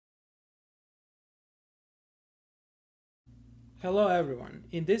Hello everyone,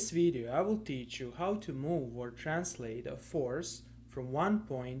 in this video I will teach you how to move or translate a force from one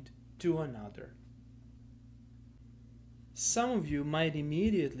point to another. Some of you might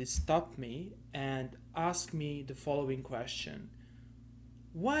immediately stop me and ask me the following question.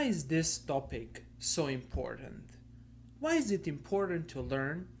 Why is this topic so important? Why is it important to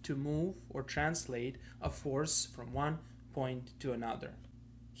learn to move or translate a force from one point to another?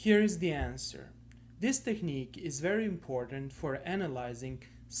 Here is the answer. This technique is very important for analyzing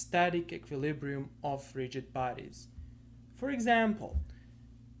static equilibrium of rigid bodies. For example,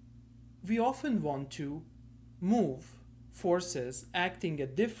 we often want to move forces acting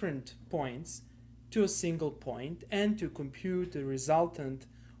at different points to a single point and to compute the resultant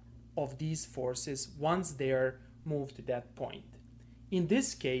of these forces once they are moved to that point. In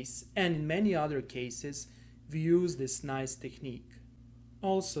this case, and in many other cases, we use this nice technique.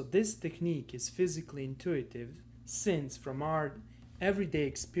 Also, this technique is physically intuitive since from our everyday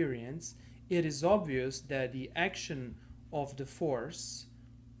experience, it is obvious that the action of the force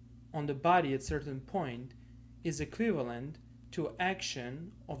on the body at a certain point is equivalent to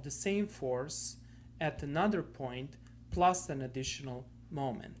action of the same force at another point plus an additional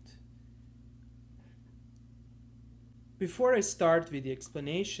moment. Before I start with the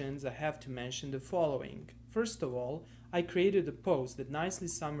explanations, I have to mention the following. First of all, I created a post that nicely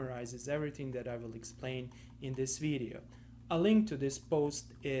summarizes everything that I will explain in this video. A link to this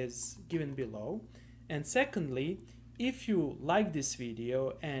post is given below. And secondly, if you like this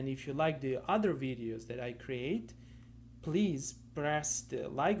video and if you like the other videos that I create, please press the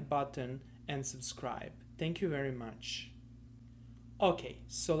like button and subscribe. Thank you very much. Okay,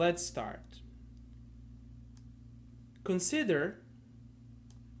 so let's start. Consider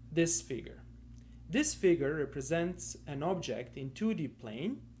this figure. This figure represents an object in 2D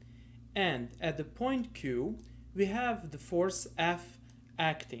plane, and at the point Q, we have the force F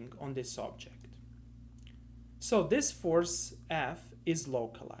acting on this object. So this force F is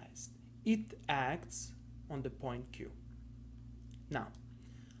localized. It acts on the point Q. Now,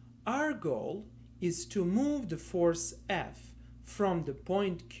 our goal is to move the force F from the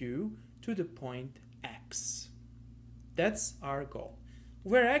point Q to the point X. That's our goal.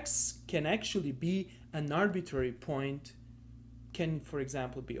 Where X can actually be an arbitrary point, can for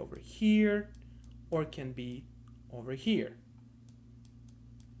example be over here or can be over here.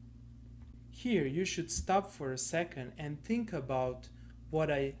 Here you should stop for a second and think about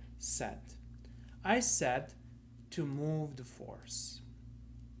what I said. I said to move the force.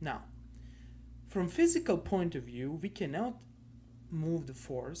 Now, from physical point of view, we cannot move the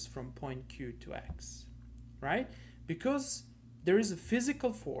force from point Q to X, right? Because there is a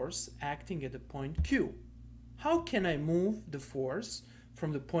physical force acting at the point Q. How can I move the force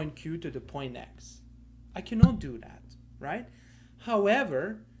from the point Q to the point X? I cannot do that, right?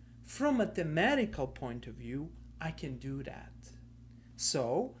 However, from a mathematical point of view, I can do that.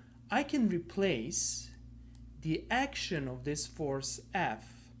 So, I can replace the action of this force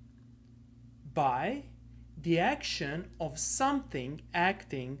F by the action of something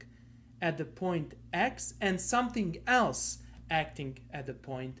acting at the point X and something else acting at the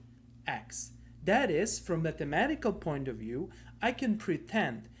point X. That is, from a mathematical point of view, I can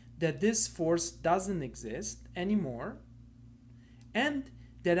pretend that this force doesn't exist anymore and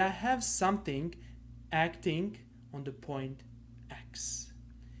that I have something acting on the point X.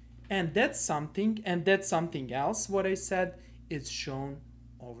 And that something else, what I said, is shown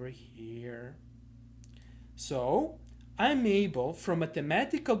over here. So, I'm able, from a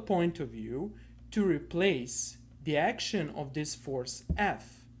mathematical point of view, to replace the action of this force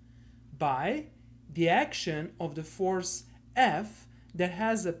F by the action of the force F that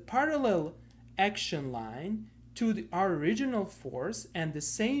has a parallel action line to our original force and the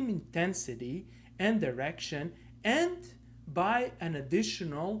same intensity and direction, and by an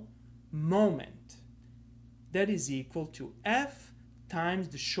additional moment that is equal to F times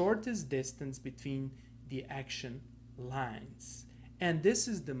the shortest distance between the action lines. And this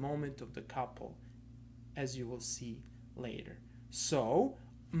is the moment of the couple, as you will see later. So,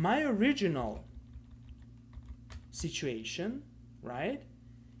 my original situation, right,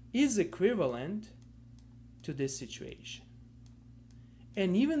 is equivalent to this situation.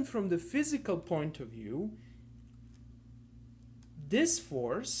 And even from the physical point of view, this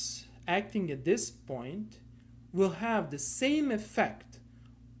force acting at this point will have the same effect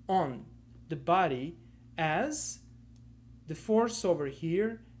on the body as the force over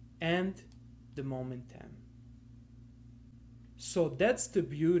here and the moment m. So that's the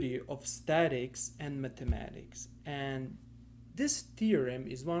beauty of statics and mathematics. And this theorem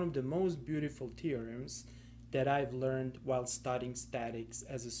is one of the most beautiful theorems that I've learned while studying statics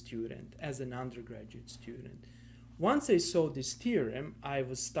as a student, as an undergraduate student. Once I saw this theorem, I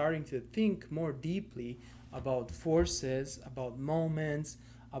was starting to think more deeply about forces, about moments,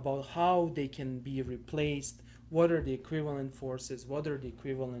 about how they can be replaced, what are the equivalent forces, what are the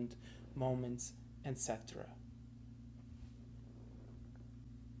equivalent moments, etc.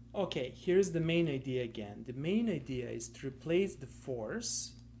 Okay, here's the main idea again. The main idea is to replace the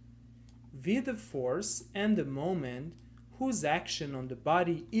force with the force and the moment whose action on the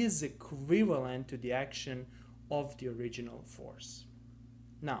body is equivalent to the action of the original force.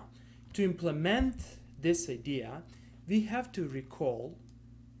 Now, to implement this idea, we have to recall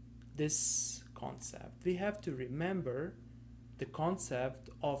this concept. We have to remember the concept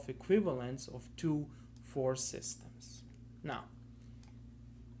of equivalence of two force systems. Now,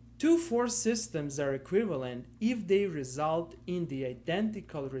 two force systems are equivalent if they result in the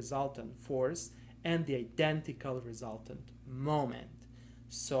identical resultant force and the identical resultant moment.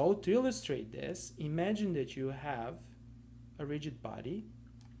 So, to illustrate this, imagine that you have a rigid body,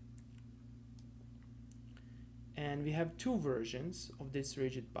 and we have two versions of this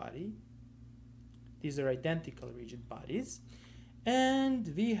rigid body. These are identical rigid bodies,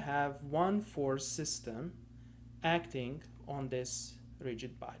 and we have one force system acting on this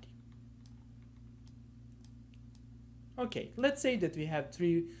rigid body. Okay, let's say that we have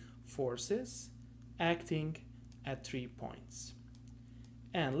three forces acting at 3 points.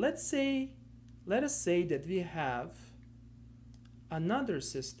 And let us say that we have another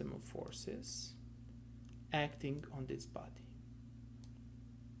system of forces acting on this body.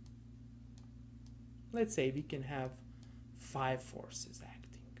 Let's say we can have 5 forces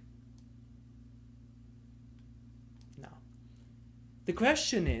acting. Now, the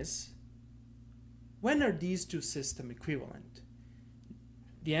question is, when are these two systems equivalent?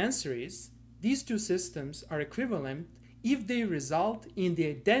 The answer is, these two systems are equivalent if they result in the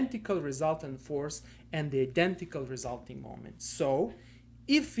identical resultant force and the identical resulting moment. So,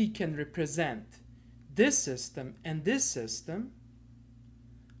 if we can represent this system and this system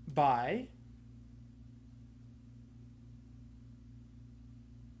by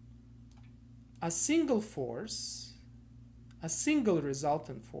a single force, a single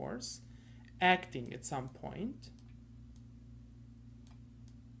resultant force acting at some point,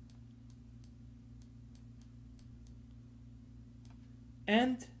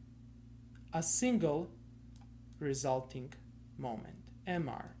 and a single resulting moment,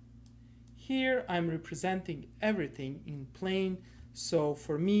 MR. Here I'm representing everything in plane, so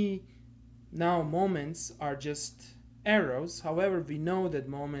for me now moments are just arrows. However, we know that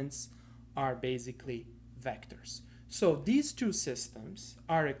moments are basically vectors. So these two systems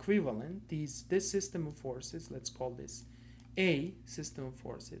are equivalent. This system of forces, let's call this A system of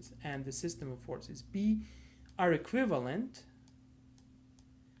forces, and the system of forces B are equivalent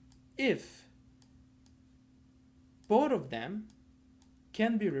if both of them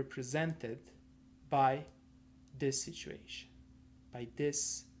can be represented by this situation, by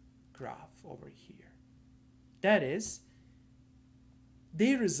this graph over here. That is,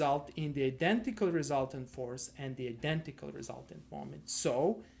 they result in the identical resultant force and the identical resultant moment.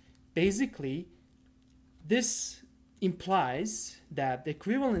 So basically, this implies that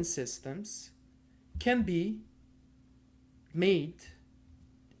equivalent systems can be made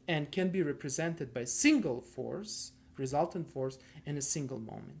and can be represented by single force, resultant force, and a single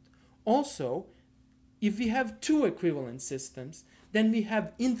moment. Also, if we have two equivalent systems, then we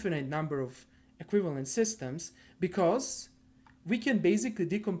have infinite number of equivalent systems, because we can basically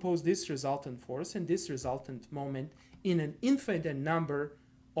decompose this resultant force and this resultant moment in an infinite number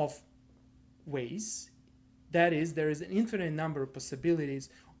of ways. That is, there is an infinite number of possibilities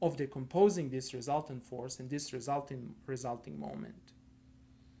of decomposing this resultant force and this resulting moment.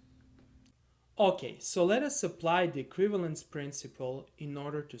 Okay, so let us apply the equivalence principle in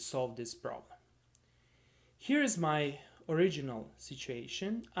order to solve this problem. Here is my original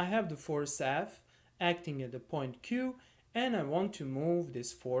situation. I have the force F acting at the point Q, and I want to move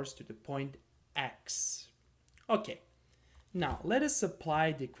this force to the point X. Okay, now let us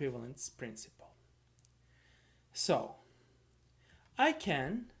apply the equivalence principle. So, I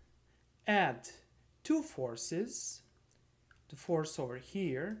can add two forces, the force over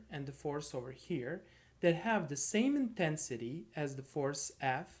here and the force over here, that have the same intensity as the force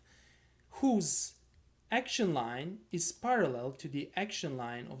F, whose action line is parallel to the action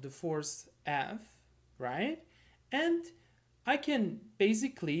line of the force F, right? And I can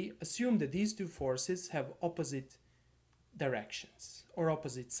basically assume that these two forces have opposite directions or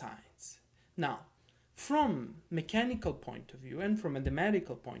opposite signs. Now, from mechanical point of view and from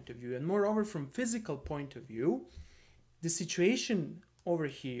mathematical point of view, and moreover from physical point of view, the situation over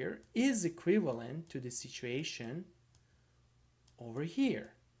here is equivalent to the situation over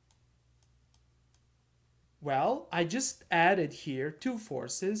here. Well, I just added here two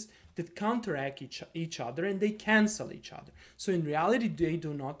forces that counteract each other, and they cancel each other. So in reality, they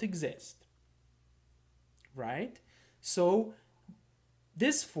do not exist, right? So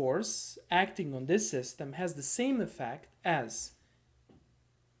this force acting on this system has the same effect as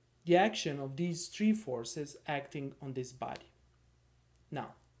the action of these three forces acting on this body.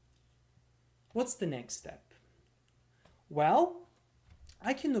 Now, what's the next step? Well,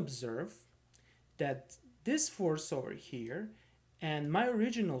 I can observe that this force over here and my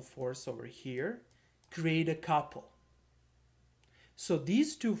original force over here create a couple. So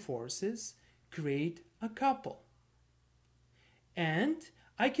these two forces create a couple. And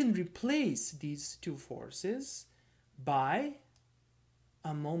I can replace these two forces by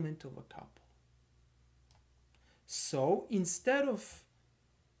a moment of a couple. So instead of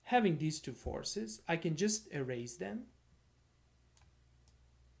having these two forces, I can just erase them.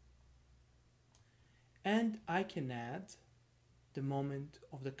 And I can add the moment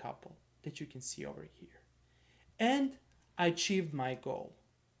of the couple that you can see over here. And I achieved my goal.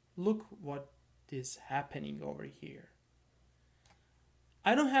 Look what is happening over here.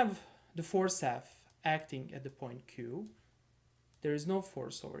 I don't have the force F acting at the point Q. There is no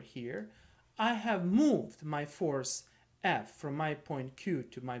force over here. I have moved my force F from my point Q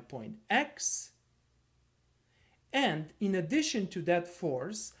to my point X. And in addition to that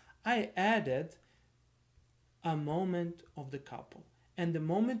force, I added a moment of the couple. And the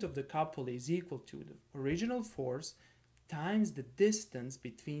moment of the couple is equal to the original force times the distance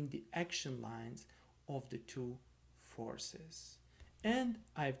between the action lines of the two forces. And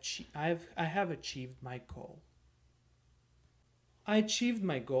I have achieved my goal. I achieved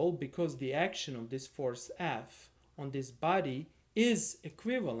my goal because the action of this force F on this body is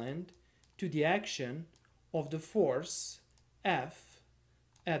equivalent to the action of the force F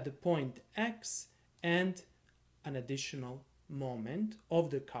at the point X and an additional moment of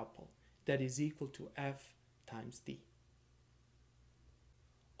the couple that is equal to F times D.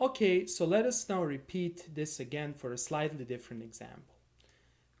 Okay, so let us now repeat this again for a slightly different example.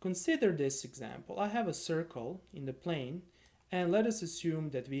 Consider this example. I have a circle in the plane, and let us assume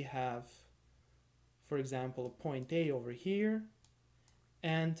that we have, for example, a point A over here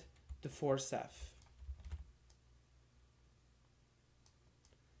and the force F.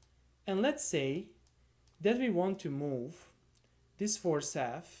 And let's say that we want to move this force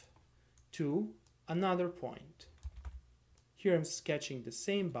F to another point. Here I'm sketching the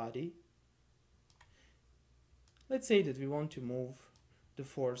same body. Let's say that we want to move the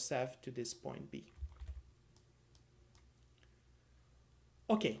force F to this point B.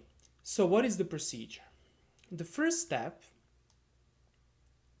 Okay, so what is the procedure? The first step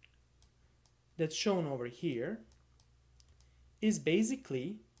that's shown over here is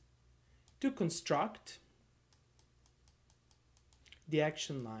basically to construct the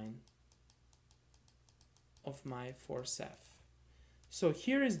action line of my force F. So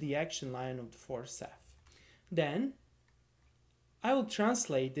here is the action line of the force F. Then I will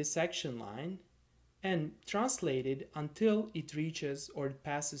translate this action line and translate it until it reaches or it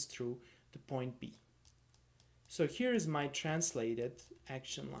passes through the point B. So here is my translated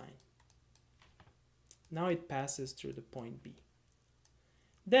action line. Now it passes through the point B.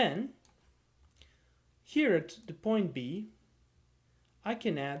 Then here at the point B, I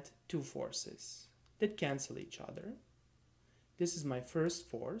can add two forces that cancel each other. This is my first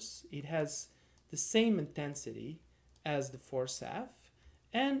force. It has the same intensity as the force F,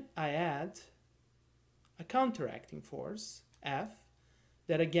 and I add a counteracting force, F,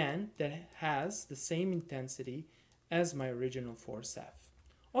 that has the same intensity as my original force F.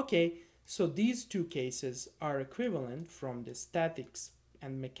 Okay, so these two cases are equivalent from the statics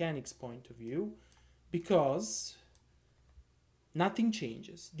and mechanics point of view because nothing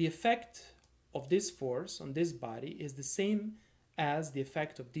changes. The effect of this force on this body is the same as the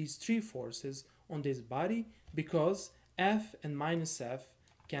effect of these three forces on this body because F and minus F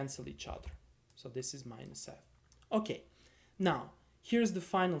cancel each other. So this is minus F. Okay, now here's the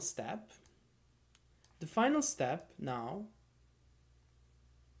final step. The final step now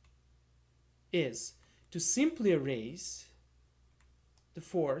is to simply erase the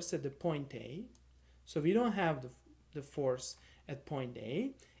force at the point A. So we don't have the force at point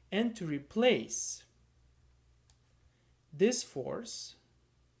A, and to replace this force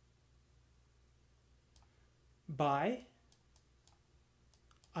by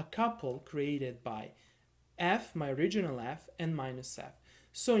a couple created by f, my original f, and minus f.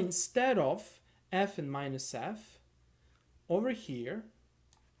 So instead of f and minus f, over here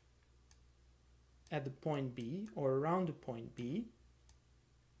at the point B or around the point B,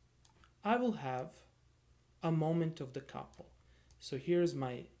 I will have a moment of the couple. So here's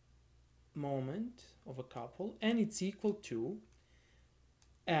my moment of a couple, and it's equal to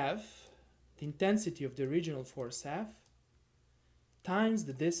F, the intensity of the original force F, times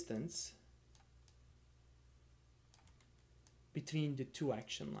the distance between the two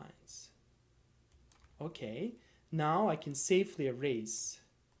action lines. Okay, now I can safely erase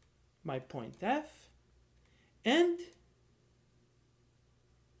my point F, and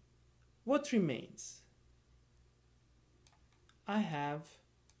what remains? I have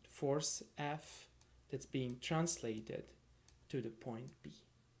force F that's being translated to the point B.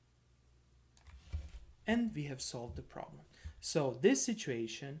 And we have solved the problem. So this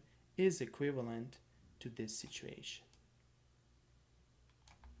situation is equivalent to this situation.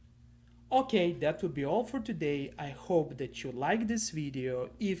 Okay, that would be all for today. I hope that you like this video.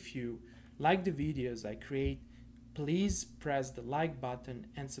 If you like the videos I create, please press the like button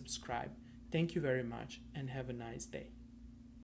and subscribe. Thank you very much and have a nice day.